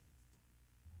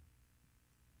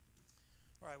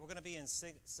right, we're going to be in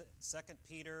 2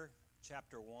 Peter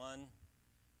chapter 1.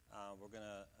 We're going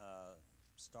to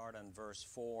start on verse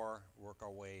 4, work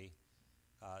our way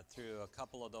through a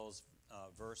couple of those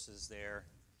verses there.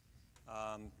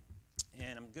 And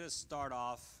I'm going to start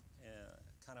off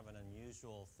kind of an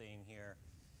unusual theme here.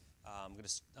 I'm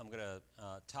going to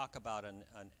talk about an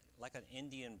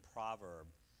Indian proverb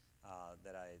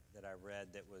that I read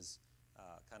that was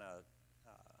kind of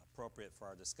appropriate for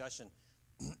our discussion.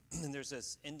 And there's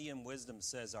this Indian wisdom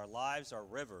says, our lives are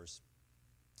rivers.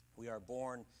 We are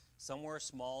born somewhere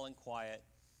small and quiet,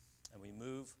 and we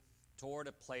move toward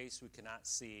a place we cannot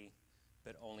see,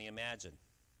 but only imagine.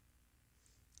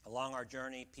 Along our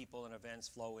journey, people and events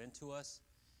flow into us,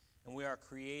 and we are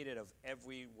created of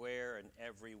everywhere and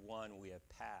everyone we have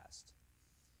passed.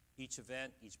 Each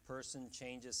event, each person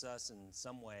changes us in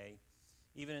some way.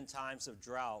 Even in times of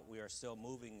drought, we are still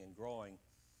moving and growing,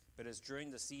 but it's during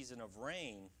the season of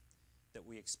rain that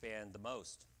we expand the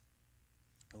most.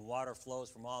 And water flows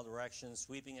from all directions,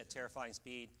 sweeping at terrifying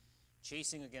speed,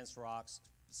 chasing against rocks,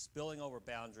 spilling over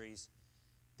boundaries.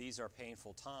 These are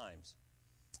painful times,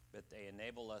 but they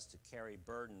enable us to carry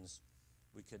burdens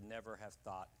we could never have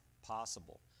thought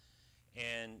possible.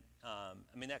 And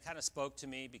that kind of spoke to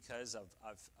me because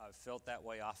I've felt that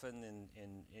way often.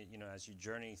 And as you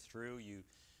journey through,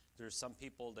 there's some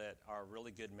people that are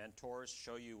really good mentors,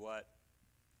 show you what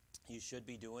you should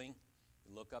be doing,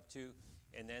 you look up to.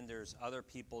 And then there's other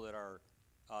people that are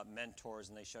mentors,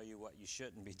 and they show you what you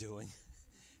shouldn't be doing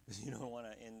because you don't want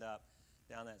to end up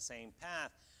down that same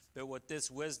path. But what this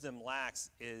wisdom lacks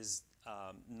is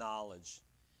knowledge.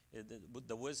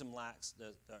 The wisdom lacks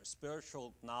the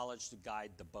spiritual knowledge to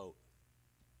guide the boat.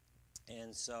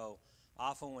 And so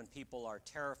often when people are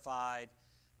terrified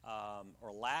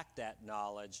or lack that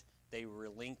knowledge, they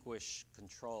relinquish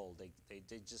control. They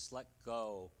just let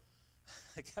go.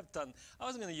 I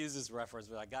wasn't going to use this reference,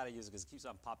 but I got to use it because it keeps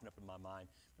on popping up in my mind.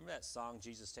 Remember that song,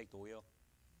 Jesus Take the Wheel?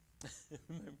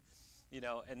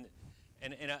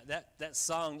 That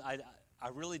song, I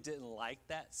really didn't like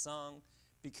that song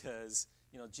because,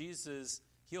 Jesus,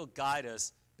 he'll guide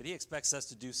us, but he expects us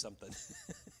to do something.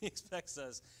 He expects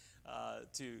us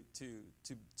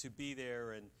to be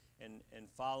there and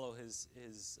follow his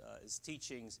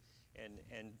teachings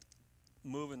and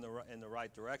move in the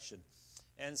right direction.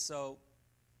 And so,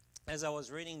 as I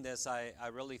was reading this, I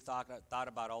really thought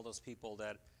about all those people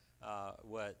that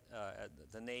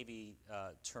the Navy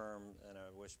term, and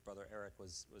I wish Brother Eric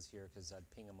was here because I'd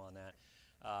ping him on that,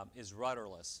 is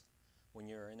rudderless. When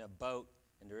you're in a boat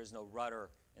and there is no rudder,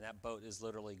 and that boat is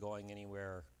literally going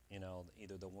anywhere,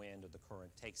 either the wind or the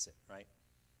current takes it, right?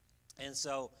 And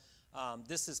so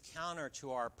this is counter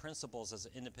to our principles as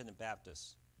an independent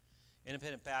Baptist.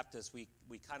 Independent Baptists, we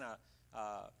kind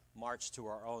of march to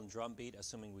our own drum beat,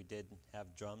 assuming we did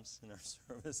have drums in our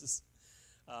services.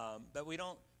 But we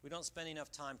don't spend enough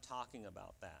time talking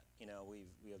about that.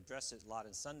 We addressed it a lot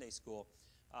in Sunday school.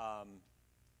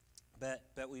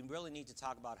 But we really need to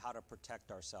talk about how to protect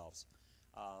ourselves.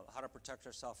 How to protect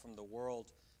ourselves from the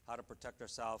world, how to protect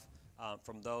ourselves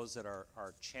from those that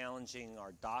are challenging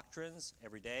our doctrines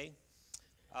every day.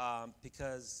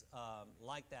 Because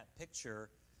like that picture,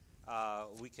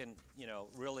 we can,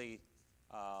 really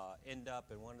end up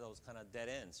in one of those kind of dead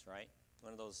ends, right?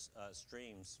 One of those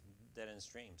dead-end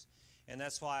streams. And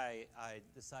that's why I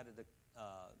decided to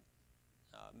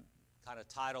kind of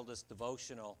title this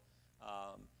devotional,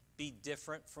 Be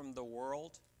Different from the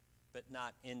World, but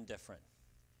Not Indifferent.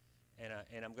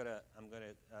 And I'm gonna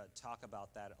talk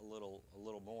about that a little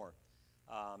more.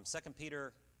 2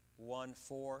 Peter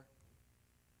 1:4.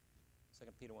 2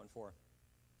 Peter 1:4.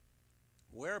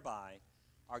 Whereby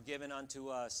are given unto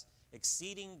us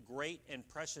exceeding great and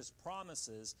precious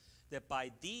promises, that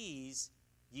by these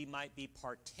ye might be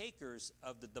partakers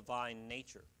of the divine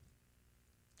nature,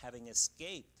 having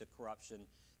escaped the corruption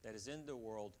that is in the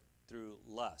world through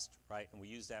lust, right? And we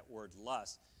use that word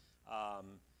lust.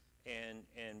 And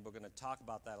we're going to talk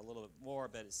about that a little bit more,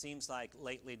 but it seems like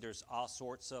lately there's all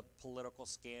sorts of political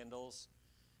scandals,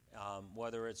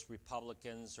 whether it's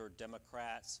Republicans or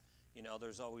Democrats.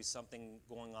 There's always something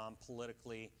going on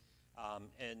politically,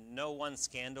 and no one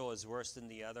scandal is worse than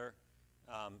the other.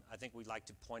 I think we'd like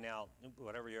to point out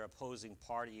whatever your opposing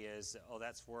party is,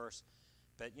 that's worse.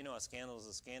 But, a scandal is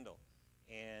a scandal.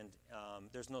 And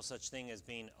there's no such thing as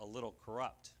being a little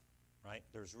corrupt. Right?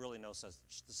 There's really no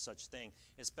such thing,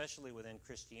 especially within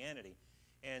Christianity.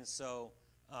 And so,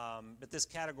 but this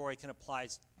category can apply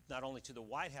not only to the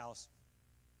White House,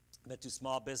 but to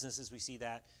small businesses. We see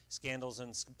that, scandals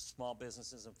in small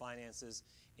businesses and finances,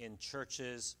 in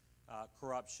churches,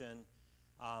 corruption.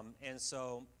 And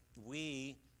so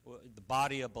we the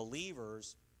body of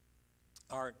believers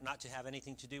are not to have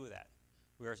anything to do with that.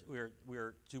 We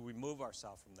are to remove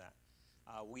ourselves from that.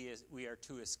 We are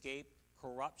to escape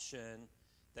corruption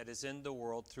that is in the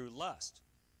world through lust.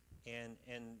 And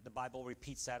the Bible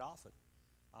repeats that often.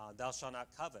 Thou shalt not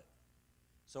covet.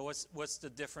 So what's the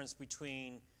difference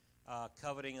between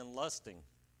coveting and lusting?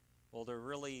 Well, there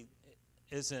really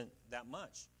isn't that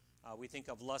much. We think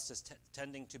of lust as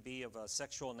tending to be of a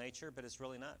sexual nature, but it's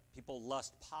really not. People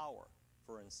lust power,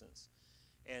 for instance.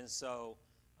 And so,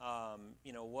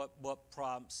 what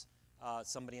prompts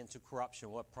somebody into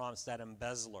corruption? What prompts that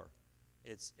embezzler?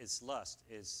 It's lust,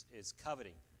 is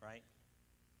coveting, right?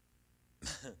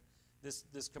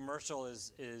 This commercial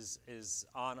is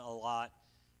on a lot,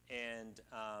 and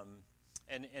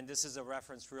this is a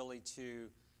reference really to,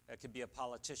 it could be a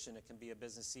politician, it can be a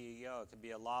business CEO, it could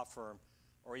be a law firm,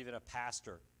 or even a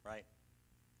pastor, right?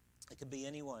 It could be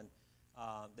anyone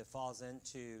that falls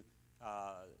into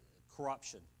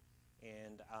corruption.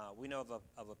 And we know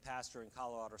of a pastor in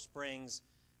Colorado Springs.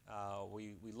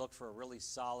 We looked for a really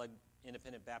solid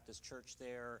independent Baptist church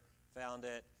there, found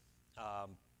it.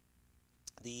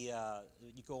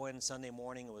 You go in Sunday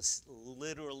morning, it was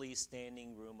literally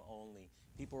standing room only.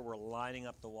 People were lining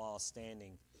up the wall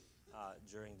standing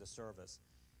during the service.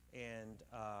 And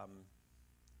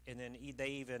then they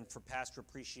even, for pastor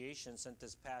appreciation, sent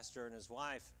this pastor and his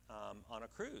wife on a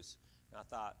cruise. And I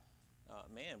thought,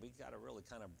 man, we got to really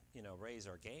kind of, raise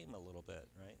our game a little bit,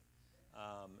 right?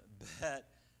 But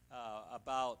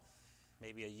about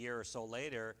maybe a year or so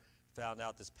later, found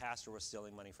out this pastor was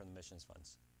stealing money from the missions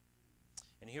funds.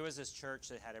 And here was this church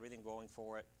that had everything going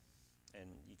for it, and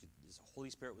the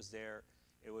Holy Spirit was there.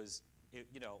 It was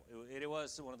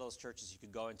one of those churches you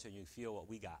could go into and you feel what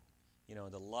we got,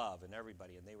 the love and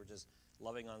everybody, and they were just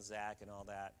loving on Zach and all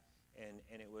that,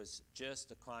 and it was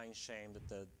just a crying shame that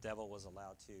the devil was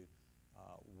allowed to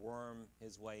worm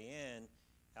his way in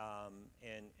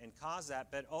and cause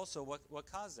that. But also,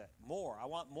 what caused that? More. I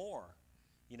want more.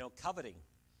 Coveting.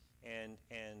 And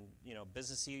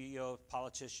business CEO,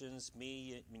 politicians,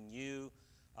 me, you,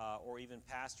 or even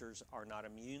pastors are not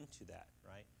immune to that,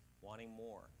 right? Wanting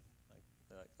more,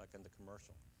 like in the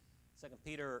commercial. 2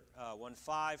 Peter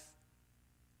 1:5.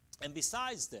 And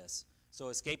besides this, so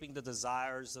escaping the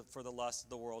desires for the lust of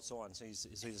the world, so on. So he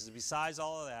says, besides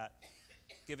all of that,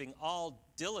 giving all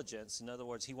diligence, in other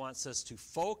words, he wants us to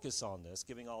focus on this,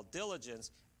 giving all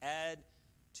diligence, add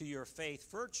to your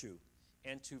faith virtue,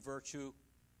 and to virtue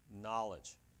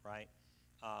knowledge, right?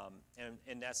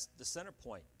 And that's the center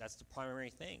point. That's the primary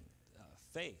thing,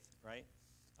 faith, right?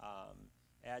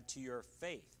 Add to your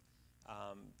faith,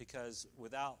 because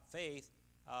without faith,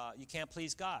 you can't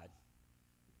please God.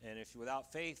 And if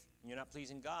without faith you're not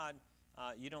pleasing God,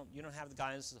 you don't have the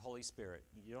guidance of the Holy Spirit.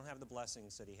 You don't have the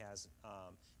blessings that He has.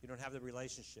 You don't have the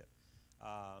relationship.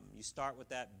 You start with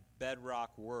that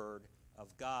bedrock word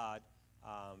of God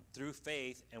through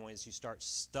faith, and once you start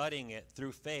studying it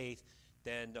through faith,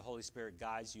 then the Holy Spirit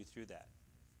guides you through that.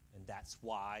 And that's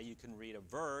why you can read a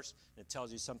verse, and it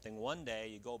tells you something one day,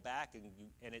 you go back,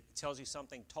 and it tells you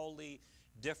something totally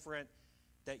different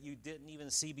that you didn't even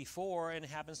see before, and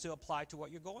it happens to apply to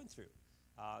what you're going through.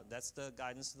 That's the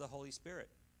guidance of the Holy Spirit.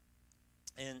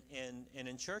 And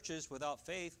in churches, without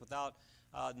faith, without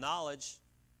knowledge,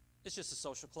 it's just a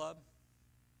social club.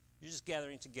 You're just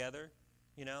gathering together,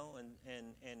 and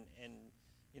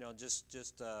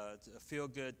just a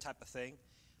feel-good type of thing.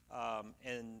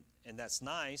 And that's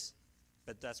nice,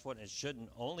 but that's what it shouldn't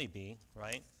only be,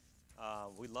 right?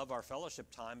 We love our fellowship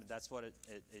time, but that's what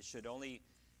it should only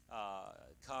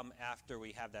come after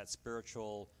we have that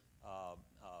spiritual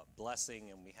blessing,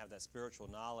 and we have that spiritual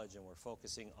knowledge, and we're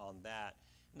focusing on that.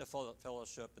 And the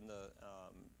fellowship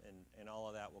and all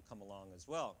of that will come along as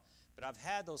well. But I've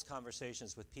had those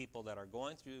conversations with people that are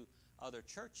going through other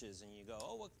churches, and you go,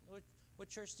 oh, what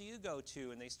church do you go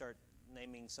to? And they start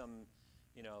naming some,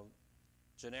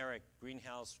 generic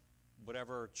greenhouse,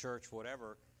 whatever church,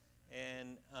 whatever.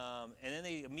 And then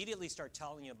they immediately start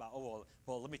telling you about,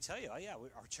 well, let me tell you,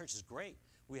 our church is great.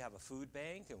 We have a food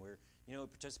bank, and we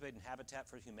participate in Habitat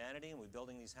for Humanity, and we're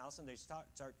building these houses. And they start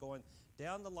going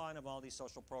down the line of all these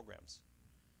social programs,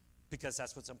 because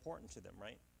that's what's important to them,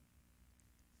 right?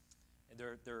 And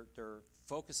they're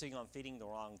focusing on feeding the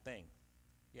wrong thing.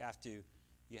 You have to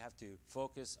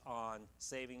focus on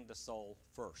saving the soul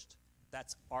first.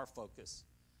 That's our focus.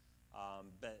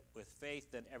 But with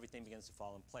faith, then everything begins to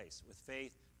fall in place. With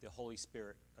faith, the Holy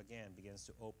Spirit, again, begins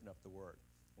to open up the Word,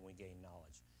 and we gain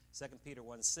knowledge. 2 Peter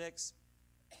 1:6,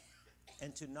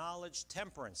 and to knowledge,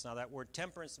 temperance. Now, that word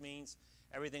temperance means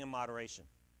everything in moderation,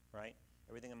 right?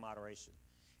 Everything in moderation.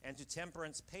 And to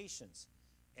temperance, patience.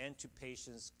 and to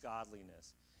patience,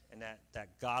 godliness. And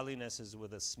that godliness is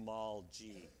with a small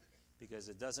g, because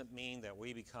it doesn't mean that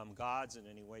we become gods in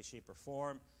any way, shape, or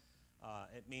form.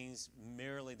 It means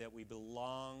merely that we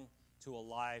belong to a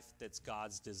life that's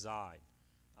God's design.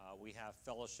 We have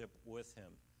fellowship with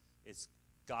him. It's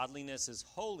godliness is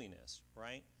holiness,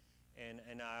 right?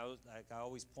 And I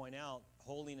always point out,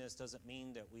 holiness doesn't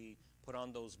mean that we put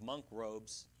on those monk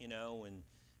robes, and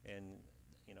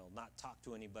not talk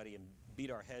to anybody and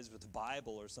beat our heads with the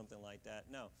Bible or something like that.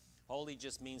 No, holy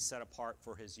just means set apart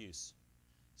for his use.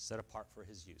 Set apart for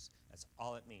his use. That's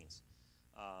all it means.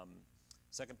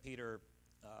 2 Peter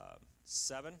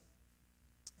 7,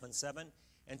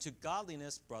 and to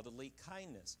godliness, brotherly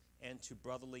kindness, and to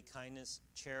brotherly kindness,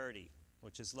 charity,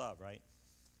 which is love, right?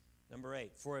 Number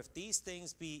 8, for if these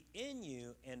things be in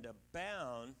you and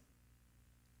abound,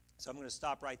 so I'm going to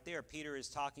stop right there. Peter is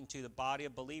talking to the body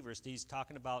of believers. He's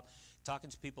talking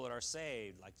to people that are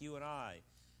saved, like you and I.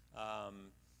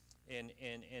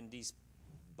 And these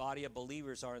body of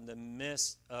believers are in the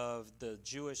midst of the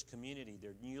Jewish community.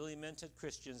 They're newly minted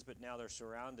Christians, but now they're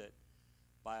surrounded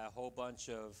by a whole bunch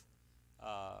of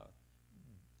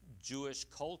Jewish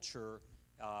culture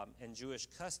and Jewish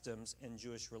customs and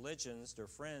Jewish religions, their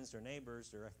friends, their neighbors,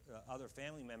 their other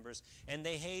family members, and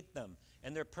they hate them,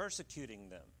 and they're persecuting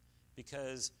them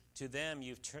because to them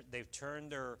they've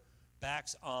turned their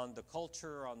backs on the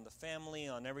culture, on the family,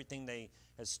 on everything they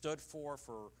have stood for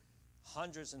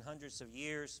hundreds and hundreds of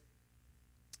years,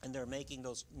 and they're making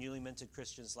those newly minted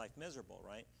Christians' life miserable,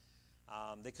 right?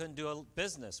 They couldn't do a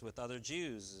business with other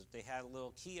Jews. If they had a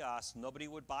little kiosk, nobody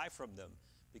would buy from them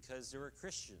because they were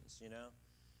Christians,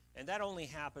 And that only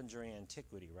happened during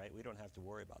antiquity, right? We don't have to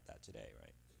worry about that today,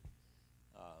 right?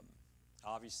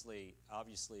 Obviously,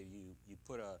 you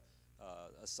put a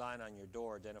sign on your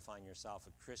door identifying yourself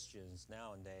as Christians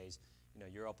nowadays,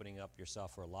 you're opening up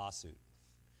yourself for a lawsuit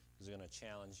because they're going to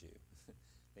challenge you.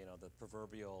 The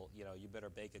proverbial, you better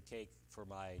bake a cake for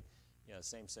my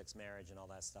same-sex marriage and all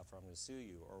that stuff, or I'm going to sue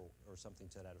you, or something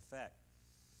to that effect.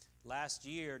 Last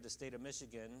year, the state of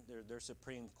Michigan, their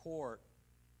Supreme Court,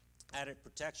 added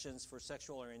protections for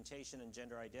sexual orientation and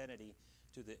gender identity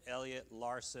to the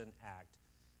Elliott-Larsen Act,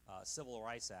 Civil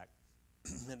Rights Act.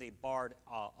 And they barred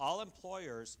all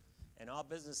employers and all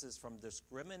businesses from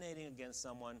discriminating against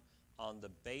someone on the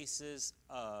basis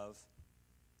of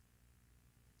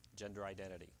gender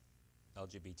identity,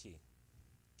 LGBTQIA.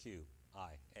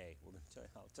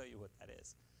 I'll tell you what that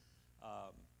is.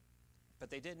 But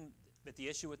they didn't. But the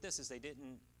issue with this is they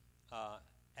didn't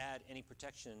add any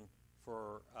protection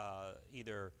for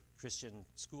either Christian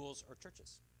schools or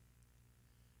churches.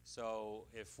 So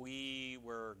if we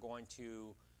were going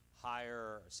to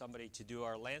hire somebody to do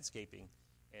our landscaping,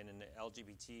 and an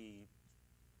LGBT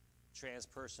trans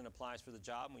person applies for the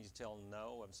job, and we tell them,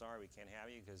 no, I'm sorry, we can't have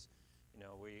you because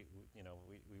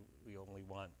we only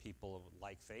want people of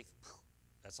like faith,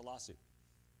 that's a lawsuit.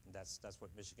 And that's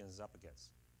what Michigan is up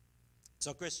against.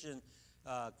 So Christian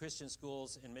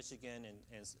schools in Michigan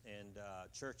and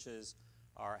churches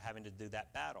are having to do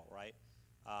that battle, right?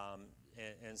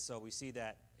 And so we see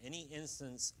that any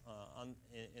instance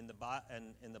in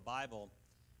the Bible,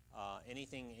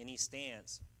 any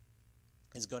stance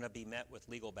is going to be met with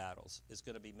legal battles. It's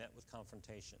going to be met with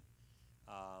confrontation.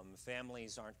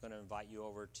 Families aren't going to invite you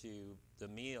over to the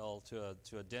meal,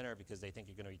 to a dinner, because they think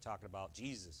you're going to be talking about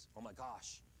Jesus. Oh my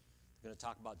gosh, they're going to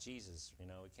talk about Jesus. We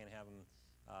can't have them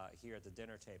here at the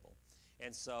dinner table.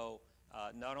 And so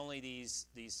not only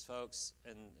these folks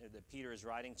that Peter is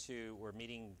writing to were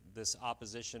meeting this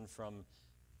opposition from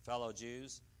fellow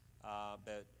Jews,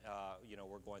 but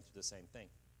we're going through the same thing.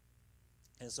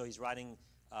 And so he's writing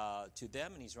to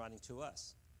them, and he's writing to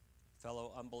us,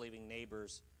 fellow unbelieving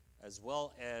neighbors, as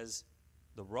well as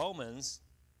the Romans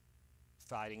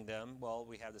fighting them. Well,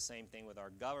 we have the same thing with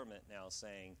our government now,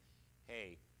 saying,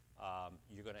 "Hey,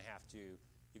 you're going to have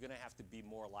to be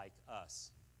more like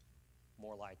us,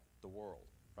 more like the world,"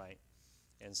 right?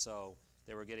 And so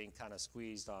they were getting kind of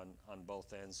squeezed on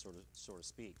both ends, so to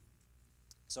speak.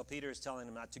 So Peter is telling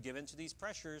them not to give in to these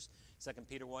pressures. 2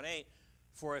 Peter 1:8,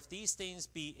 for if these things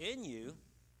be in you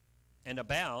and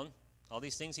abound, all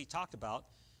these things he talked about,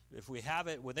 if we have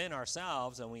it within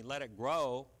ourselves and we let it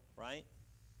grow, right,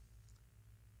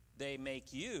 they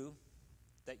make you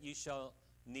that you shall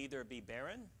neither be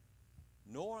barren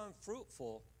nor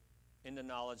unfruitful in the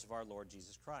knowledge of our Lord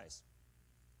Jesus Christ.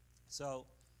 So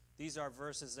these are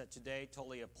verses that today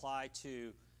totally apply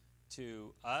to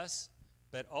us,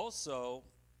 but also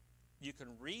you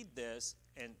can read this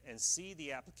and see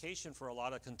the application for a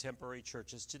lot of contemporary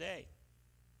churches today.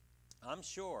 I'm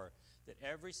sure that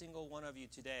every single one of you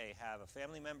today have a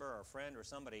family member or a friend or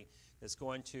somebody that's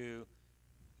going to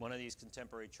one of these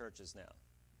contemporary churches now,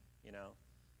 you know,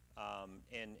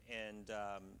 and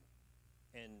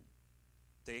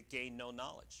they gain no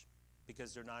knowledge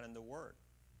because they're not in the Word.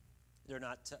 They're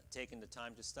not taking the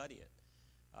time to study it.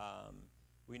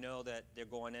 We know that they're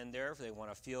going in there if they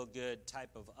want a feel-good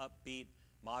type of upbeat,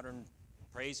 modern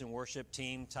praise and worship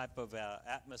team type of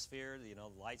atmosphere, you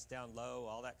know, lights down low,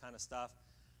 all that kind of stuff.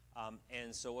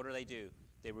 And so what do?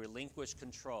 They relinquish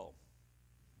control.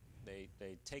 They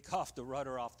take off the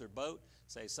rudder off their boat,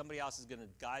 say somebody else is going to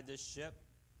guide this ship.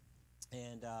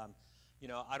 And, you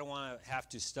know, I don't want to have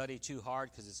to study too hard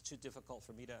because it's too difficult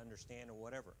for me to understand or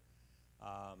whatever.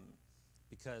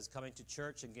 Because coming to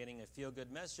church and getting a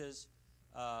feel-good message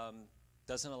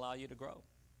doesn't allow you to grow.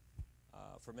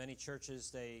 For many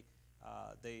churches, their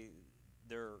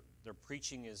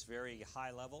preaching is very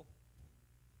high level,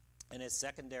 and it's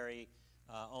secondary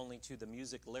only to the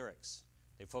music lyrics.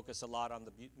 They focus a lot on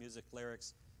the music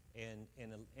lyrics, and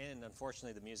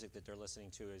unfortunately, the music that they're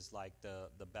listening to is like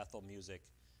the Bethel music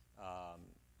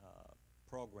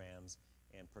programs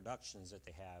and productions that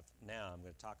they have now. I'm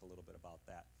going to talk a little bit about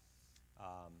that.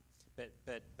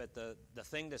 But the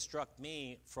thing that struck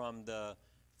me from the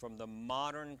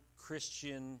modern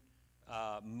Christian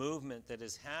movement that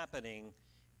is happening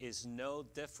is no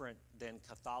different than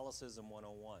Catholicism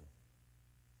 101.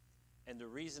 And the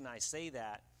reason I say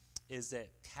that is that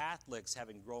Catholics,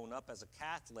 having grown up as a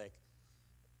Catholic,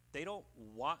 they don't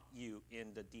want you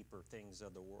in the deeper things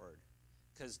of the Word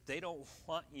because they don't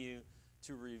want you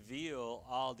to reveal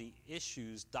all the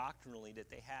issues doctrinally that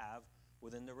they have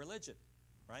within the religion,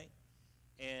 right?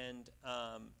 And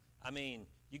I mean,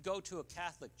 you go to a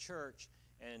Catholic church,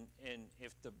 and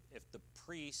if the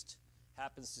priest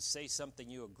happens to say something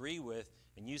you agree with,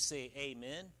 and you say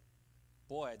amen,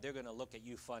 boy, they're going to look at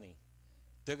you funny.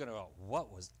 They're going to go,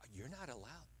 you're not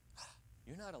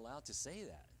allowed to say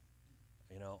that.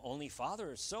 You know, only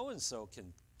Father so-and-so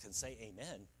can say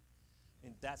amen.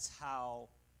 And that's how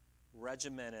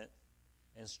regimented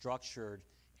and structured,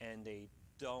 and they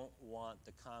don't want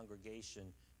the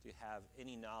congregation to have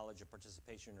any knowledge or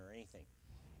participation or anything.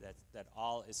 That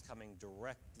all is coming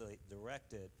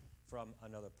directed from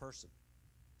another person.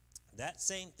 That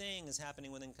same thing is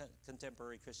happening within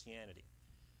contemporary Christianity.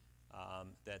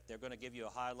 That they're going to give you a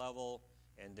high level,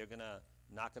 and they're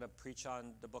not going to preach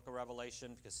on the book of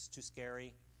Revelation because it's too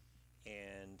scary,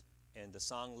 and the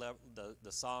song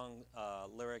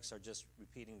lyrics are just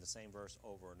repeating the same verse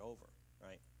over and over,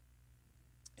 right?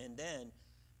 And then,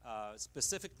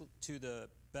 specific to the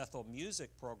Bethel music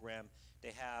program,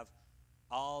 they have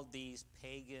all these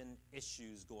pagan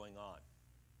issues going on.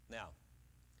 Now,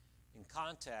 in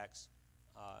context,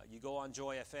 you go on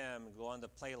Joy FM and go on the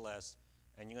playlist,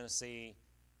 and you're going to see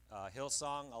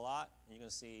Hillsong a lot, and you're going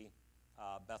to see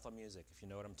Bethel music. If you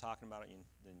know what I'm talking about,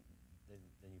 then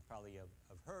you probably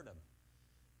have heard them.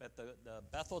 But the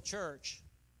Bethel Church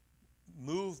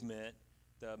movement,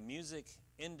 the music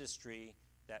industry,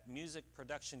 that music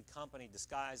production company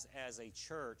disguised as a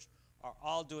church, are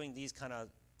all doing these kind of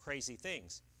crazy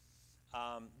things.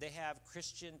 They have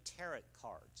Christian tarot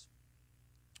cards.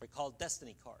 They're called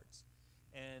destiny cards.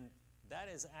 And that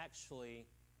is actually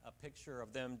a picture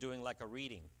of them doing like a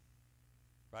reading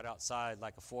right outside,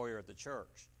 like a foyer at the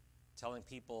church, telling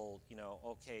people, you know,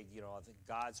 okay, you know, I think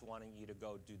God's wanting you to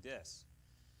go do this.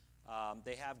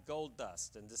 They have gold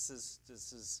dust, and this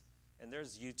is, and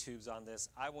there's YouTubes on this.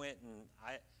 I went and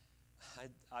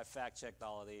I fact-checked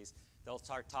all of these. They'll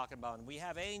start talking about, and we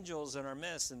have angels in our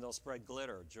midst, and they'll spread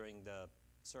glitter during the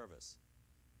service.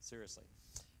 Seriously.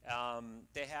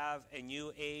 They have a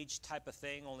new age type of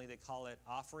thing, only they call it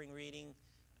offering reading.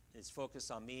 It's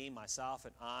focused on me, myself,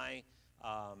 and I.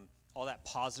 All that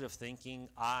positive thinking,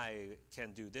 I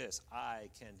can do this, I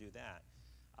can do that.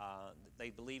 They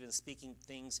believe in speaking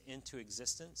things into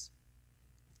existence,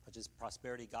 which is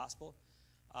prosperity gospel.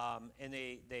 And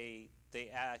they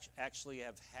actually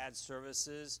have had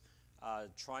services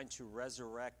trying to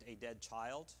resurrect a dead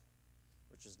child,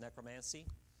 which is necromancy.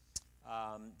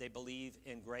 They believe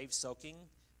in grave soaking,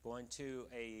 going to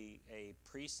a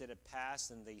priest that had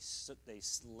passed, and they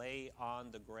lay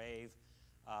on the grave,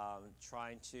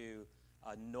 trying to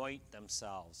anoint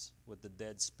themselves with the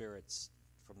dead spirits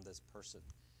from this person.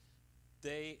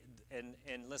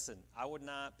 And listen, I would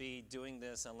not be doing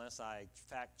this unless I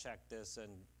fact-check this,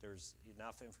 and there's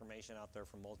enough information out there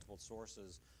from multiple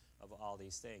sources of all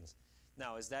these things.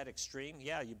 Now, is that extreme?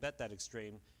 Yeah, you bet that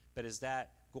extreme. But is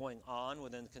that going on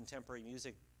within the contemporary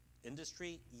music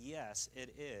industry? Yes,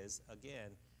 it is.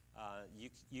 Again,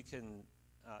 you can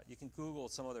Google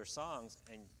some of their songs,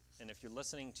 and And if you're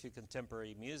listening to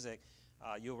contemporary music,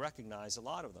 you'll recognize a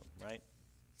lot of them, right?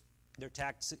 They're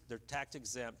tax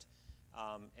exempt,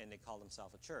 and they call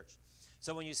themselves a church.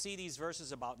 So when you see these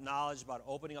verses about knowledge, about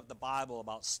opening up the Bible,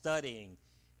 about studying,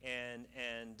 and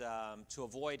to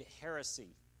avoid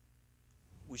heresy,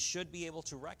 we should be able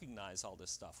to recognize all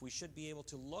this stuff. We should be able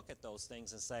to look at those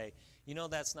things and say, you know,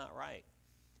 that's not right.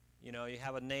 You know, you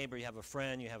have a neighbor, you have a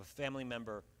friend, you have a family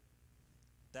member.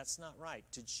 That's not right.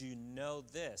 Did you know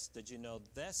this? Did you know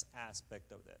this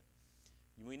aspect of it?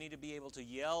 We need to be able to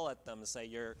yell at them and say,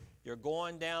 you're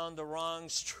going down the wrong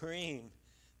stream.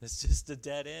 It's just a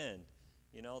dead end.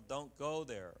 You know, don't go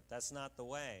there. That's not the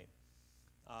way.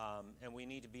 And we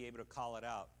need to be able to call it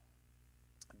out.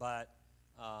 But,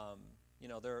 you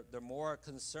know, they're more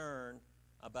concerned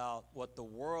about what the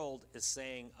world is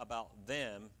saying about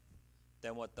them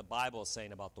than what the Bible is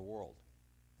saying about the world.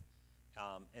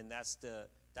 And that's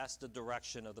the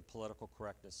direction of the political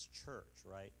correctness church,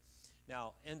 right?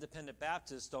 Now, independent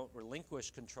Baptists don't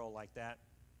relinquish control like that.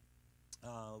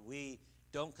 We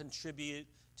don't contribute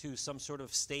to some sort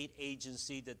of state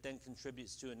agency that then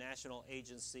contributes to a national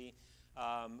agency.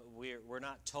 We're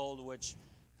not told which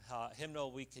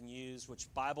hymnal we can use,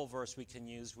 which Bible verse we can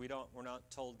use. We're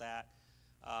not told that.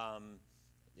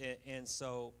 And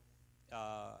so,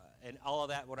 and all of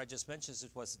that, what I just mentioned,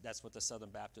 that's what the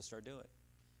Southern Baptists are doing.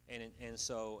 And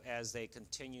so as they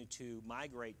continue to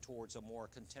migrate towards a more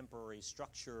contemporary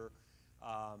structure,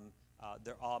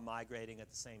 they're all migrating at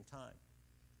the same time.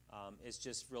 It's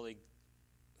just really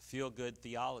feel-good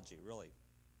theology, really.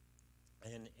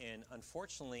 And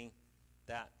unfortunately,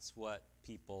 that's what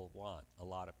people want. A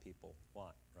lot of people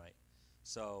want, right?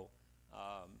 So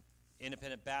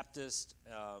independent Baptist,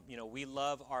 you know, we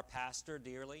love our pastor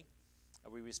dearly.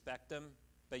 We respect him.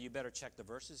 But you better check the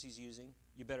verses he's using.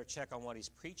 You better check on what he's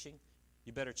preaching.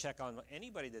 You better check on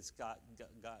anybody that's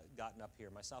gotten up here,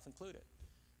 myself included.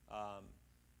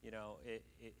 You know, if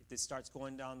it starts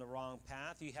going down the wrong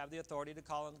path, you have the authority to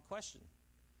call into question,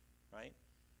 right?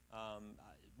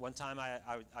 One time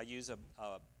I used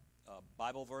a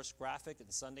Bible verse graphic in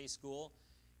Sunday school,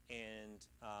 and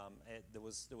there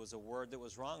was a word that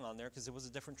was wrong on there because it was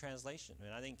a different translation,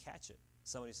 and I didn't catch it.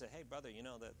 Somebody said, "Hey, brother, you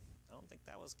know that I don't think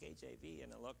that was KJV,"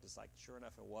 and I looked. It's like, sure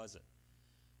enough, it wasn't.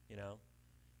 You know,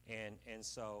 and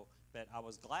so, but I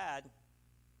was glad.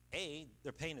 A,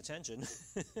 they're paying attention.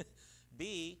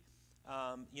 B,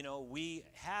 you know, we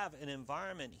have an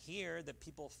environment here that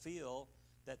people feel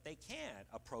that they can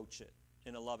approach it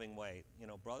in a loving way. You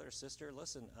know, brother, sister,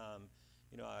 listen,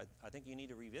 you know, I think you need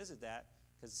to revisit that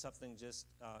because something just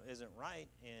isn't right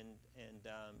and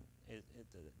it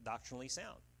doctrinally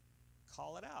sound.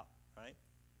 Call it out, right?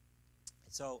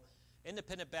 So,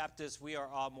 independent Baptists, we are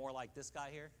all more like this guy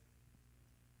here.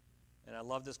 And I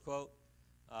love this quote.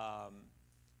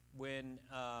 When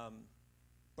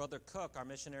Brother Cook, our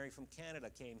missionary from Canada,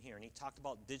 came here, and he talked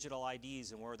about digital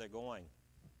IDs and where they're going,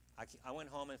 I went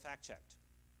home and fact-checked.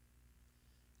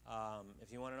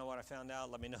 If you want to know what I found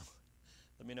out, let me know.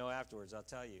 Let me know afterwards. I'll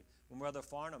tell you. When Brother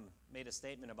Farnham made a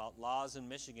statement about laws in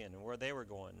Michigan and where they were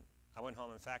going, I went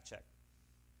home and fact-checked.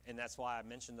 And that's why I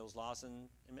mentioned those laws in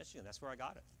Michigan. That's where I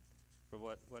got it, for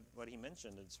what he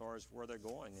mentioned as far as where they're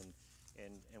going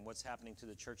and what's happening to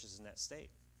the churches in that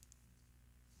state.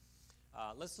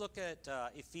 Let's look at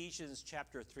Ephesians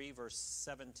chapter 3, verse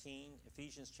 17.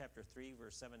 Ephesians chapter 3,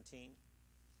 verse 17.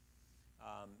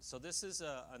 So this is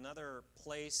another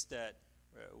place that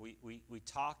we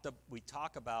talk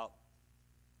about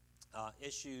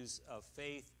issues of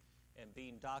faith and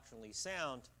being doctrinally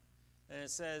sound. And it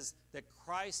says that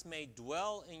Christ may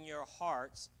dwell in your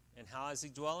hearts. And how is he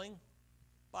dwelling?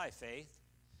 By faith.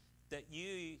 That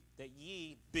ye,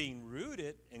 being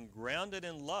rooted and grounded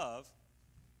in love,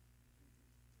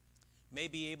 may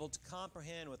be able to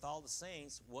comprehend with all the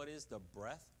saints what is the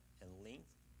breadth and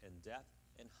length and depth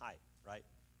and height, right?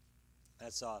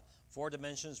 That's 4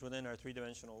 dimensions within our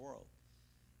 3-dimensional world.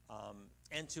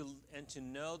 And to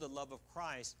know the love of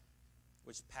Christ,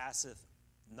 which passeth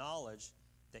knowledge,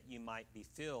 that you might be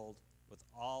filled with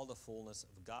all the fullness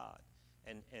of God.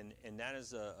 And that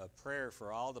is a prayer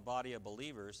for all the body of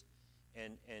believers.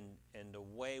 And the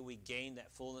way we gain that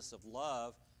fullness of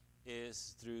love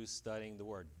is through studying the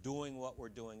Word, doing what we're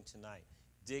doing tonight,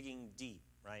 digging deep,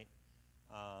 right?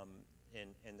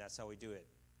 And that's how we do it.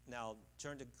 Now,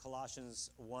 turn to Colossians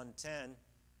 1:10.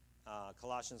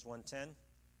 Colossians 1:10.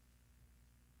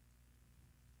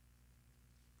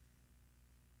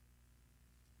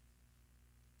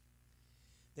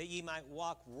 That ye might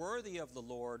walk worthy of the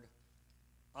Lord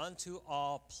unto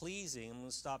all pleasing. I'm going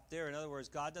to stop there. In other words,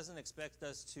 God doesn't expect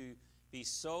us to be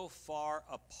so far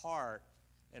apart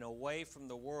and away from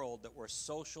the world that we're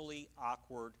socially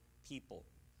awkward people,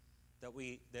 that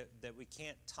we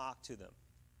can't talk to them.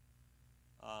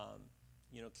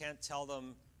 Can't tell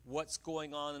them what's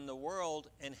going on in the world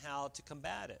and how to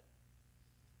combat it.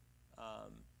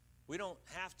 We don't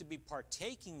have to be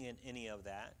partaking in any of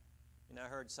that. And I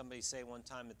heard somebody say one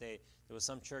time that there was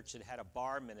some church that had a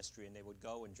bar ministry, and they would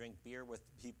go and drink beer with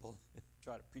people and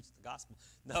try to preach the gospel.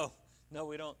 No,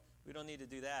 we don't need to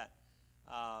do that.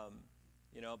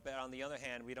 But on the other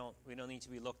hand, we don't need to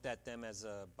be looked at them as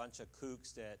a bunch of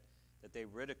kooks that they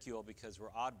ridicule because we're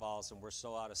oddballs and we're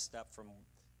so out of step from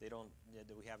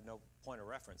that we have no point of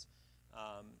reference.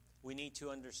 We need to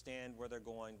understand where they're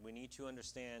going. We need to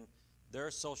understand their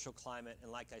social climate,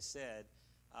 and like I said,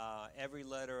 every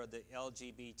letter of the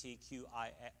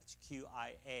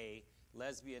LGBTQIA,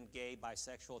 lesbian, gay,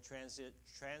 bisexual,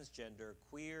 transgender,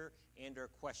 queer and or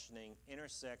questioning,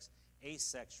 intersex,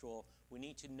 asexual, we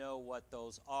need to know what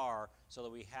those are so that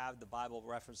we have the Bible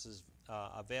references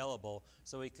available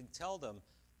so we can tell them,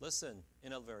 listen,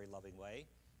 in a very loving way,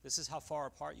 this is how far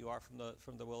apart you are from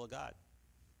the will of God.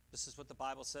 This is what the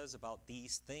Bible says about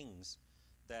these things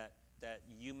that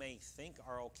you may think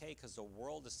are okay because the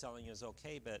world is telling you is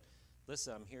okay, but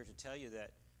listen, I'm here to tell you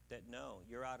that no,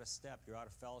 you're out of step, you're out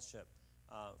of fellowship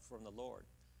from the Lord.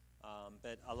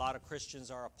 But a lot of Christians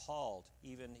are appalled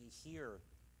even to hear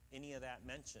any of that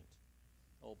mentioned.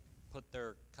 They'll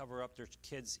cover up their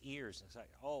kids' ears. It's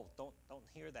like, oh, don't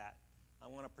hear that. I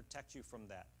want to protect you from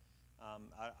that.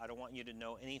 I don't want you to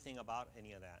know anything about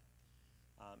any of that.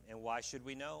 And why should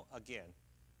we know? Again,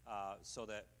 so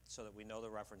that we know the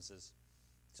references,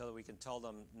 so that we can tell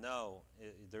them, no,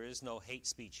 there is no hate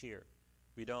speech here.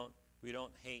 We don't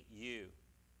hate you.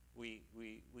 We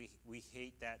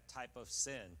hate that type of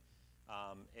sin,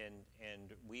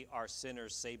 and we are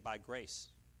sinners saved by grace.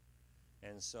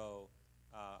 And so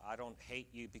I don't hate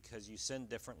you because you sin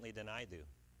differently than I do,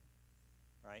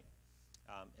 right?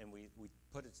 And we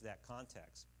put it to that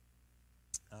context.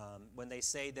 When they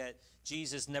say that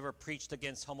Jesus never preached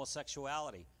against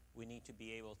homosexuality, we need to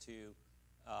be able to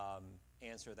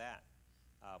answer that.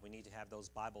 We need to have those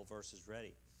Bible verses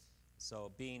ready.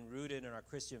 So being rooted in our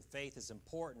Christian faith is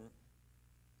important,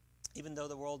 even though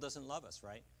the world doesn't love us,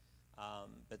 right?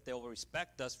 But they'll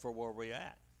respect us for where we're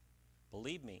at.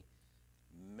 Believe me,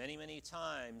 many, many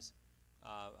times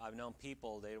I've known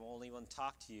people, they won't even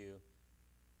talk to you,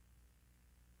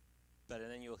 but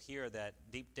then you'll hear that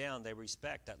deep down they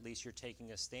respect, at least you're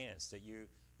taking a stance, that you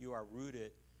are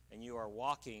rooted and you are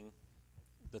walking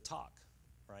the talk,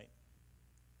 right?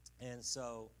 And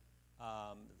so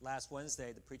last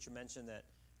Wednesday, the preacher mentioned that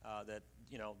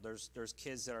there's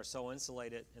kids that are so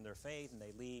insulated in their faith, and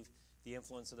they leave the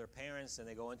influence of their parents and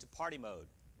they go into party mode,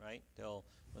 right?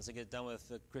 Once they get done with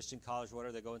the Christian college,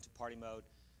 whatever, they go into party mode,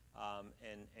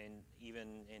 and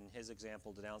even in his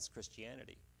example, denounce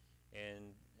Christianity.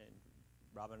 And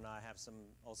Robin and I have some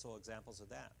also examples of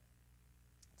that.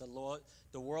 The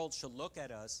world should look at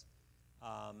us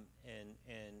and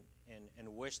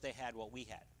wish they had what we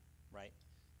had, right?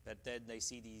 But then they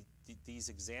see these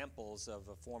examples of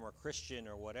a former Christian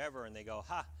or whatever, and they go,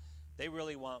 they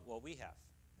really want what we have.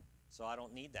 So I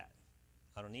don't need that.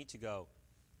 I don't need to go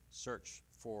search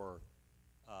for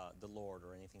the Lord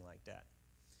or anything like that.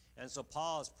 And so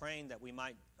Paul is praying that we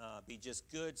might be just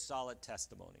good, solid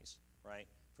testimonies, right,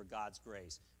 for God's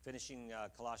grace. Finishing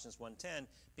Colossians 1:10,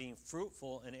 being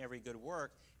fruitful in every good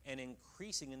work and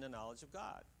increasing in the knowledge of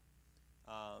God.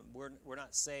 We're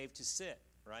not saved to sit,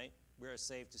 right? We're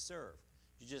saved to serve.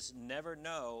 You just never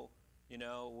know,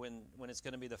 when it's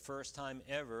going to be the first time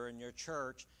ever in your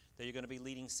church that you're going to be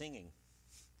leading singing,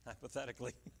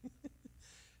 hypothetically.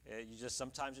 You just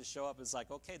sometimes just show up, it's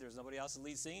like, okay, there's nobody else to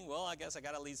lead singing. Well, I guess I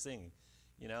got to lead singing.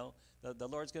 The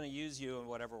Lord's going to use you in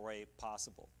whatever way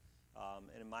possible.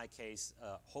 And in my case,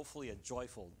 hopefully a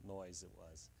joyful noise it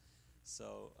was.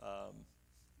 So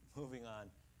moving on.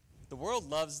 The world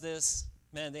loves this.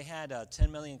 Man, they had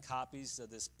 10 million copies of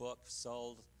this book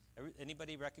sold.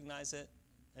 Anybody recognize it?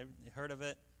 Heard of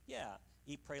it? Yeah,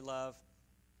 Eat, Pray, Love.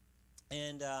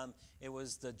 And it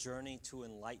was the journey to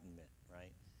enlightenment,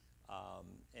 right?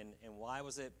 And why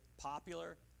was it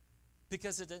popular?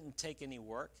 Because it didn't take any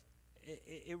work.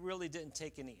 It really didn't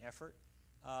take any effort.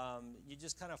 You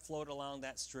just kind of float along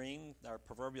that stream, our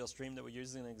proverbial stream that we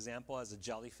use as an example as a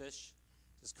jellyfish,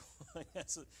 just going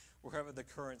wherever the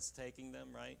current's taking them,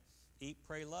 right? Eat,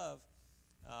 pray, love.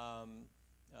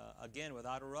 Again,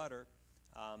 without a rudder.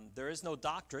 There is no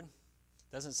doctrine.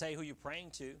 Doesn't say who you're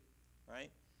praying to,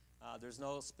 right? There's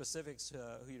no specifics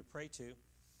who you pray to.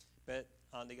 But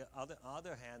on the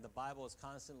other hand, the Bible is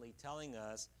constantly telling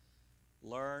us,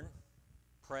 learn,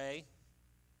 pray,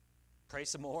 Pray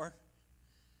some more.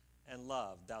 And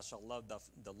love. Thou shalt love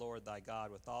the Lord thy God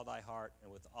with all thy heart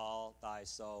and with all thy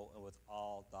soul and with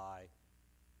all thy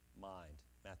mind.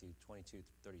 Matthew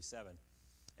 22:37.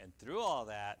 And through all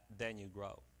that, then you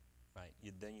grow, right?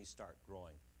 Then you start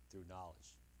growing through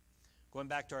knowledge. Going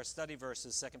back to our study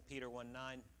verses, 2 Peter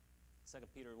 1:9. 2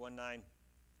 Peter 1:9.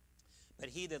 But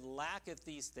he that lacketh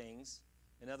these things,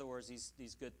 in other words,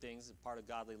 these good things, part of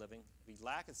godly living, if he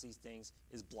lacketh these things,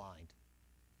 is blind,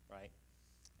 right?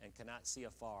 And cannot see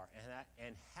afar,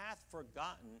 and hath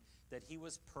forgotten that he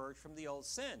was purged from the old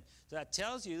sin. So that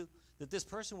tells you that this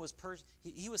person was purged.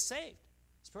 He was saved.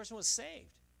 This person was saved.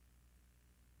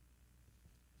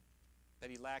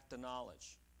 But he lacked the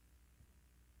knowledge.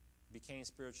 Became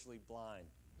spiritually blind.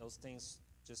 Those things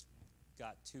just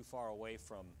got too far away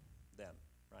from them,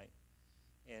 right?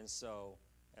 And so,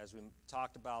 as we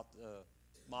talked about the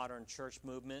modern church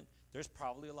movement, there's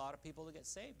probably a lot of people that get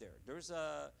saved there. There's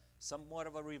somewhat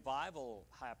of a revival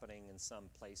happening in some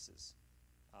places,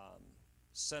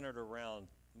 centered around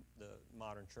the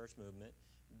modern church movement.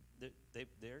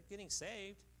 They're getting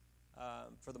saved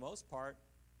for the most part.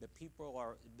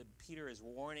 Peter is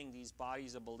warning these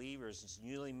bodies of believers, these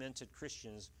newly minted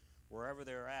Christians, wherever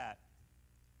they're at,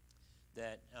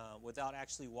 that without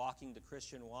actually walking the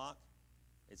Christian walk,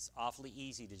 it's awfully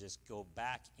easy to just go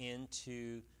back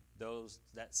into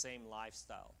that same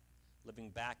lifestyle, living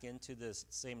back into this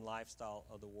same lifestyle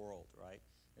of the world, right?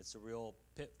 It's a real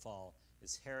pitfall.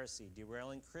 It's heresy,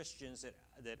 derailing Christians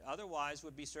that otherwise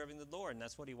would be serving the Lord, and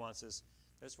that's what he wants us.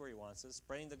 That's where he wants us,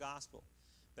 spreading the gospel.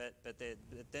 But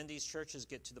then these churches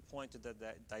get to the point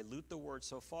that dilute the word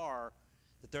so far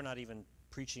that they're not even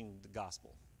preaching the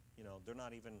gospel. They're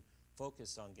not even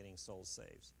focused on getting souls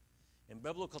saved. In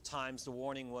biblical times, the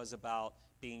warning was about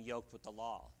being yoked with the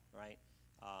law, right?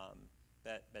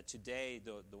 But today,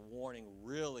 the warning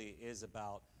really is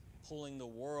about pulling the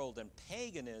world and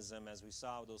paganism, as we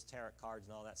saw with those tarot cards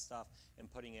and all that stuff,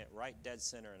 and putting it right dead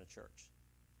center in a church.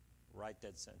 Right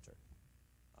dead center.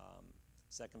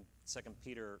 2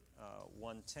 Peter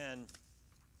 1:10,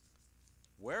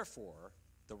 wherefore,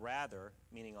 the rather,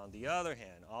 meaning on the other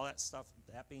hand, all that stuff,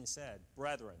 that being said,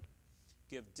 brethren,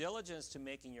 give diligence to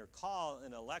making your call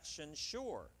and election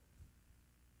sure.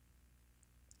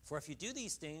 For if you do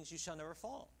these things, you shall never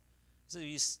fall. So if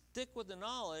you stick with the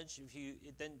knowledge,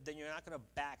 then you're not going to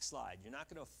backslide. You're not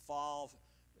going to fall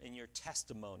in your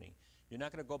testimony. You're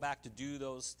not going to go back to do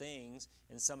those things,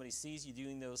 and somebody sees you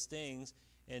doing those things,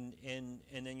 and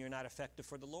then you're not effective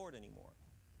for the Lord anymore.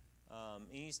 And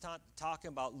he's talking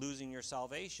about losing your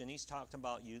salvation. He's talking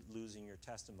about you losing your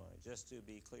testimony, just to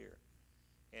be clear.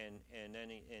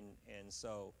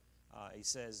 So he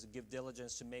says, give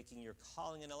diligence to making your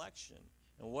calling and election.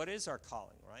 And what is our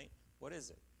calling, right? What is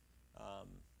it?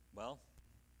 Well,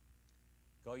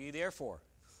 go ye therefore.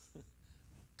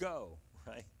 Go,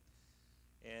 right?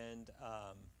 And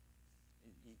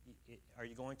are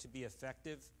you going to be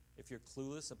effective if you're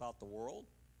clueless about the world?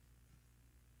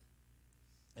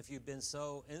 If you've been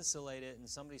so insulated and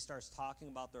somebody starts talking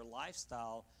about their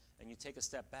lifestyle and you take a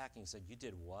step back and you say, you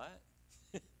did what?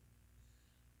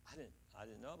 I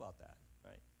didn't know about that,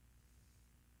 right?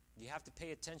 You have to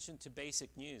pay attention to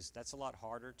basic news. That's a lot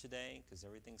harder today because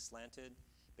everything's slanted.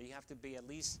 But you have to at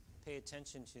least pay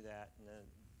attention to that. And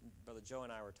Brother Joe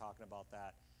and I were talking about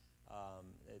that.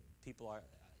 People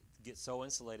get so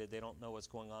insulated they don't know what's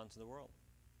going on to the world.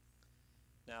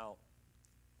 Now,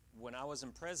 when I was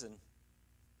in prison,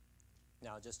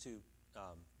 now just to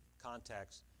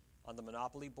context, on the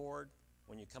Monopoly board,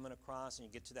 when you're coming across and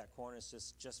you get to that corner,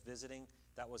 it's just visiting.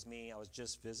 That was me. I was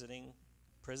just visiting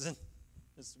prison.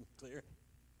 Just to be clear.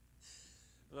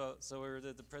 So we were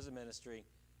at the prison ministry,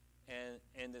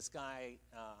 and this guy,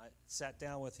 I sat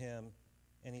down with him,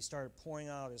 and he started pouring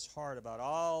out his heart about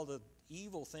all the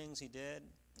evil things he did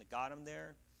that got him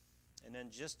there. And then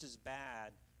just as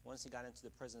bad, once he got into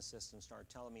the prison system, started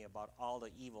telling me about all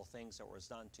the evil things that was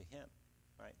done to him,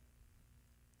 right?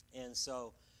 And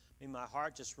so, my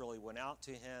heart just really went out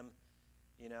to him.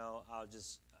 I'll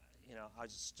just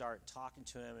start talking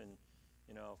to him, and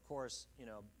of course,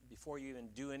 before you even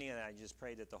do any of that, you just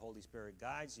pray that the Holy Spirit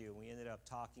guides you. And we ended up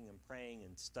talking and praying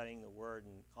and studying the Word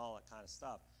and all that kind of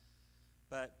stuff.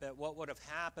 But what would have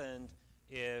happened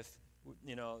if,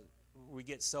 we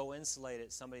get so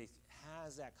insulated, somebody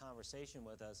has that conversation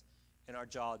with us, and our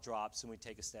jaw drops and we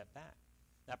take a step back?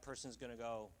 That person's going to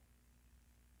go,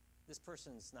 this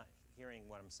person's not hearing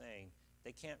what I'm saying.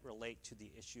 They can't relate to the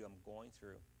issue I'm going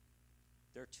through.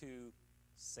 They're too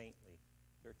saintly.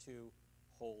 They're too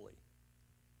holy.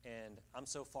 And I'm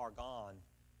so far gone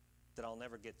that I'll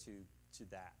never get to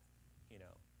that,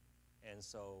 And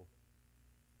so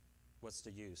what's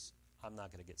the use? I'm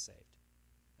not going to get saved.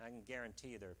 And I can guarantee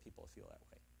you there are people who feel that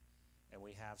way. And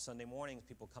we have Sunday mornings,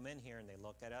 people come in here and they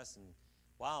look at us and,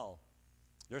 wow,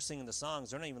 they're singing the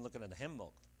songs. They're not even looking at the hymn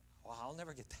book. Well, I'll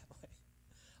never get that way.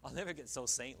 I'll never get so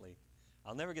saintly.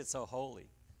 I'll never get so holy.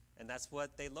 And that's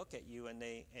what they look at you, and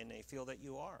they feel that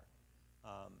you are.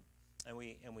 And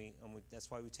we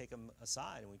that's why we take them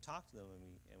aside and we talk to them,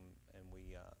 and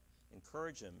we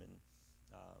encourage them, and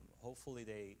hopefully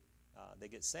they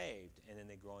get saved, and then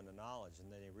they grow into knowledge, and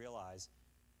then they realize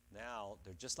now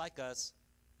they're just like us.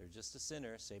 They're just a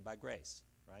sinner saved by grace,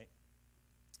 right?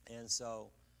 And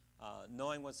so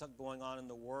knowing what's going on in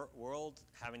the world,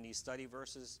 having these study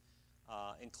verses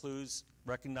includes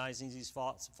recognizing these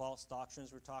false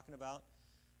doctrines we're talking about.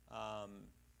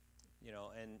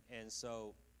 And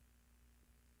so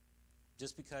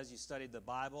just because you studied the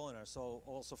Bible and are so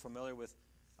also familiar with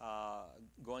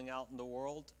going out in the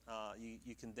world,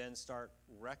 you can then start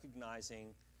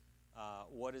recognizing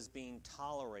what is being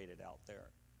tolerated out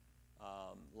there.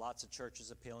 Lots of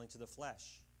churches appealing to the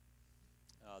flesh,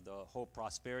 the whole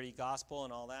prosperity gospel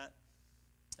and all that,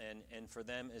 and for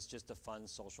them it's just a fun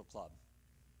social club.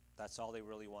 That's all they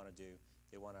really want to do.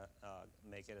 They want to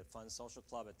make it a fun social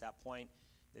club. At that point,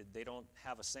 they don't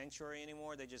have a sanctuary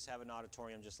anymore. They just have an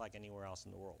auditorium just like anywhere else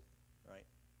in the world, right?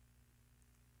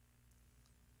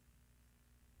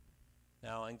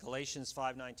 Now, in Galatians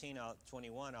 5:19,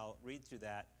 21, I'll read through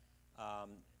that.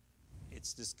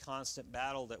 It's this constant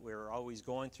battle that we're always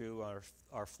going through,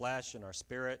 our flesh and our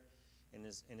spirit, and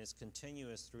is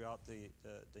continuous throughout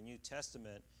the New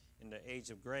Testament in the age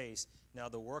of grace. Now,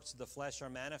 the works of the flesh are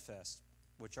manifest,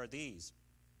 which are these: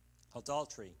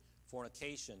 adultery,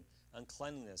 fornication,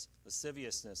 uncleanness,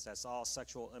 lasciviousness, that's all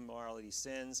sexual immorality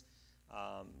sins,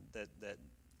 that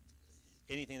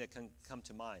anything that can come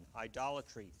to mind.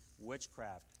 Idolatry,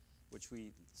 witchcraft, which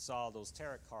we saw those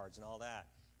tarot cards and all that.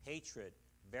 Hatred,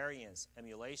 variance,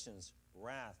 emulations,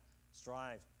 wrath,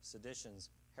 strife, seditions,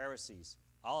 heresies.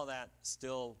 All of that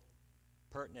still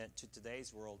pertinent to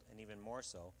today's world, and even more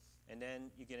so. And then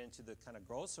you get into the kind of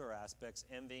grosser aspects: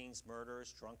 envyings,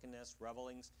 murders, drunkenness,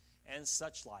 revelings, and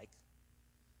such like,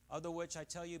 of the which I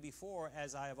tell you before,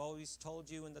 as I have always told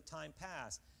you in the time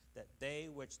past, that they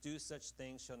which do such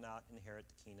things shall not inherit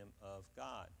the kingdom of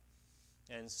God.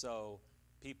 And so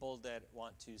people that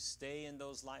want to stay in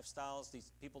those lifestyles,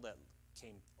 these people that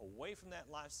came away from that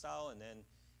lifestyle, and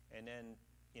then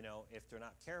if they're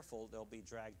not careful, they'll be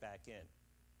dragged back in.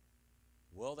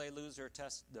 Will they lose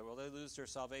their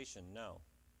salvation? No.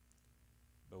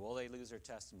 But will they lose their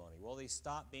testimony? Will they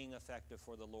stop being effective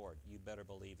for the Lord? You better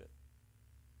believe it.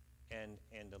 And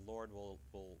the Lord will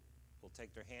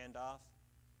take their hand off.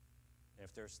 And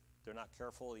if they're not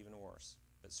careful, even worse.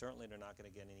 But certainly they're not going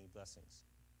to get any blessings.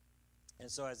 And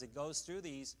so as it goes through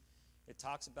these, it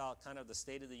talks about kind of the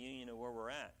state of the union of where we're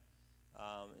at.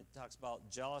 It talks about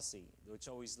jealousy, which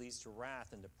always leads to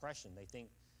wrath and depression. They think,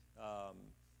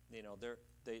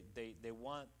 they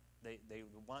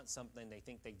want something. They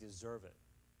think they deserve it.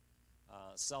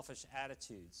 Selfish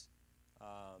attitudes.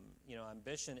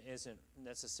 Ambition isn't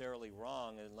necessarily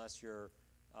wrong unless you're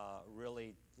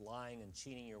really lying and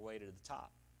cheating your way to the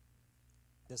top.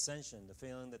 Dissension, the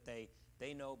feeling that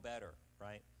they know better,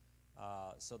 right?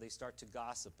 So they start to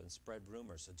gossip and spread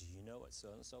rumors. So do you know what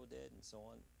so-and-so did, and so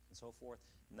on and so forth?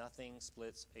 Nothing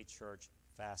splits a church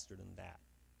faster than that,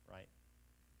 right?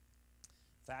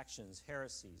 Factions,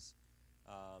 heresies.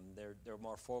 They're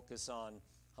more focused on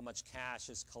how much cash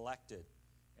is collected.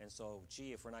 And so,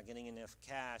 if we're not getting enough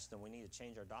cash, then we need to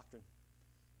change our doctrine.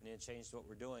 We need to change what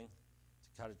we're doing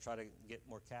to try to get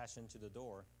more cash into the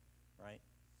door, right?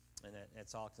 And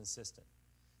that's all consistent.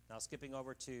 Now, skipping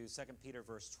over to 2 Peter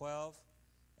verse 12,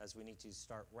 as we need to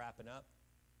start wrapping up.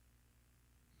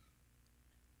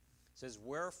 It says,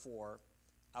 "Wherefore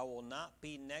I will not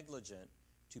be negligent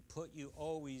to put you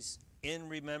always in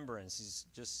remembrance."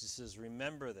 He says,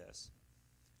 remember this.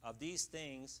 "Of these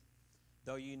things,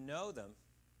 though you know them,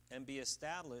 and be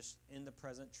established in the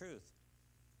present truth."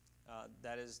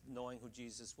 That is knowing who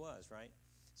Jesus was, right?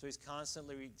 So he's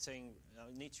constantly saying, I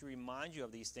need to remind you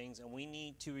of these things, and we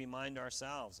need to remind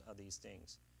ourselves of these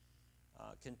things.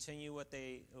 Continue what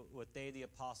they, the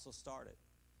apostles, started.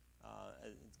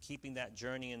 Keeping that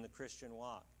journey in the Christian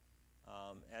walk.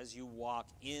 As you walk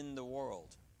in the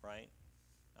world, right?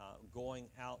 Going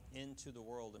out into the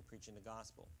world and preaching the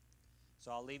gospel.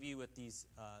 So I'll leave you with these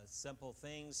simple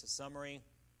things, a summary.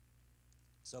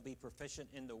 So be proficient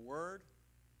in the Word.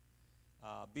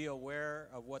 Be aware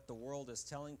of what the world is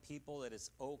telling people that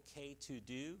it's okay to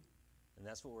do. And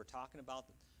that's what we're talking about.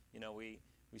 We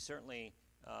certainly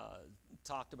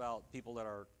talked about people that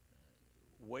are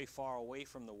way far away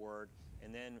from the Word,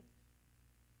 and then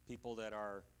people that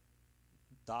are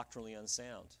doctrinally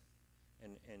unsound,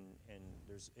 and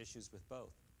there's issues with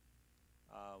both.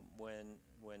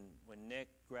 When Nick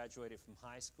graduated from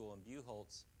high school in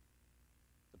Buchholz,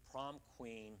 the prom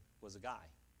queen was a guy.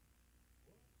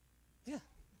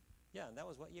 Yeah, and that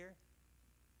was what year?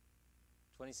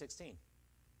 2016.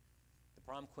 The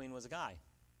prom queen was a guy.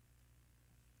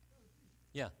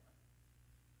 Yeah.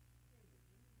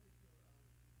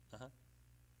 Uh-huh.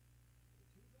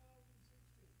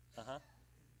 Uh-huh.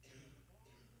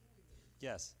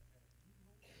 Yes.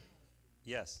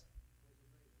 Yes.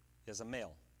 As a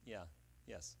male. Yeah.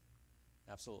 Yes.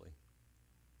 Absolutely.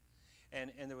 And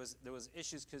there was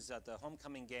issues because at the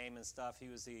homecoming game and stuff, he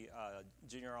was the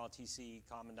junior ROTC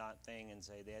commandant thing, and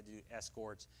say they had to do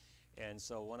escorts, and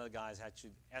so one of the guys had to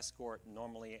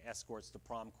normally escorts the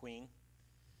prom queen,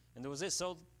 and there was this.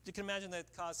 So you can imagine that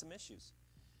caused some issues,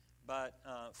 but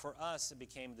for us it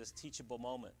became this teachable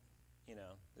moment,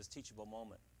 this teachable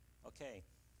moment. Okay,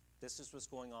 this is what's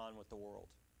going on with the world.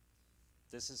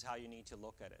 This is how you need to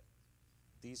look at it.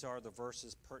 These are the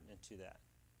verses pertinent to that.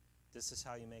 This is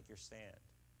how you make your stand.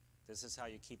 This is how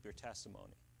you keep your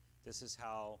testimony. This is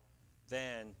how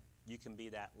then you can be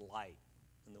that light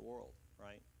in the world,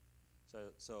 right?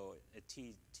 So it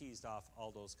teased off all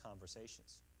those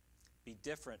conversations. Be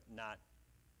different, not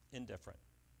indifferent.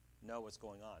 Know what's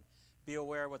going on. Be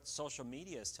aware of what social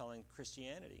media is telling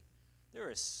Christianity. There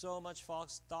is so much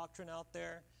false doctrine out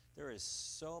there. There is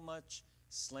so much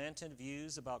slanted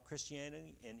views about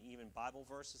Christianity and even Bible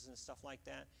verses and stuff like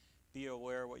that. Be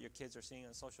aware of what your kids are seeing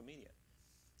on social media,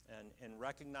 and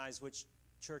recognize which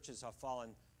churches have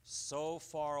fallen so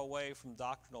far away from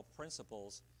doctrinal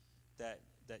principles that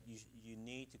you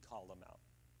need to call them out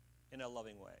in a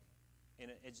loving way,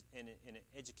 in an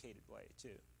educated way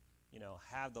too.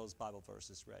 Have those Bible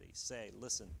verses ready. Say,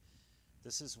 listen,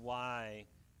 this is why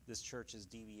this church has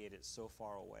deviated so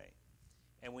far away,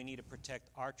 and we need to protect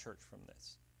our church from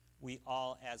this. We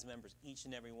all, as members, each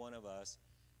and every one of us,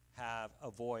 have a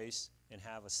voice and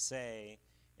have a say,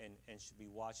 and should be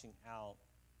watching out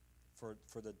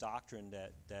for the doctrine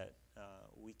that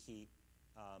we keep,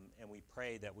 and we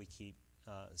pray that we keep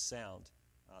sound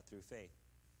through faith.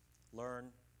 Learn,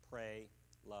 pray,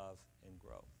 love, and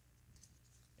grow.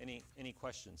 Any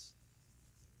questions?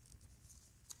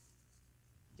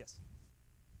 Yes.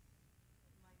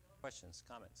 Questions,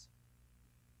 comments?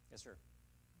 Yes, sir.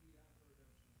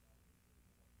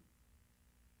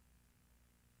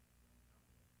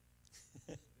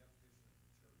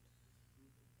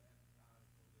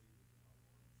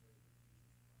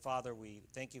 Father, we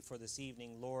thank you for this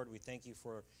evening. Lord, we thank you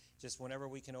for just whenever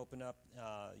we can open up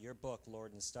your book,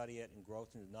 Lord, and study it and grow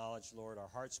through knowledge, Lord. Our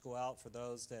hearts go out for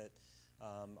those that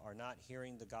are not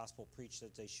hearing the gospel preached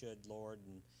that they should, Lord,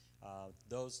 and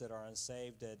those that are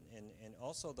unsaved, and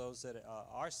also those that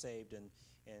are saved and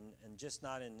just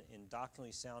not in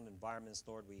doctrinally sound environments,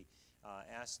 Lord. We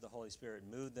ask the Holy Spirit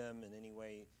move them in any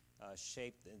way,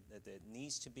 shape that it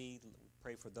needs to be.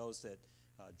 Pray for those that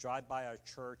drive by our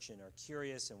church and are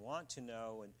curious and want to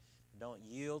know and don't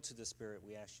yield to the Spirit.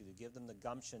 We ask you to give them the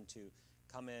gumption to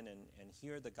come in and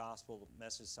hear the gospel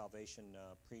message salvation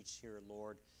preached here,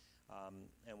 Lord.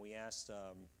 And we ask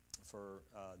for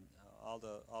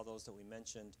all those that we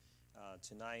mentioned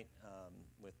tonight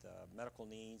with medical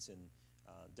needs and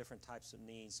different types of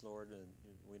needs, Lord. And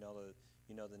we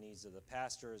know the needs of the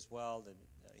pastor as well, that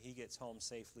he gets home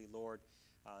safely, Lord.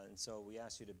 And so we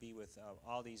ask you to be with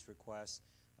all these requests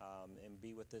and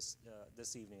be with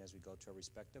this evening as we go to our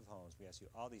respective homes. We ask you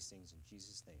all these things in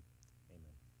Jesus' name.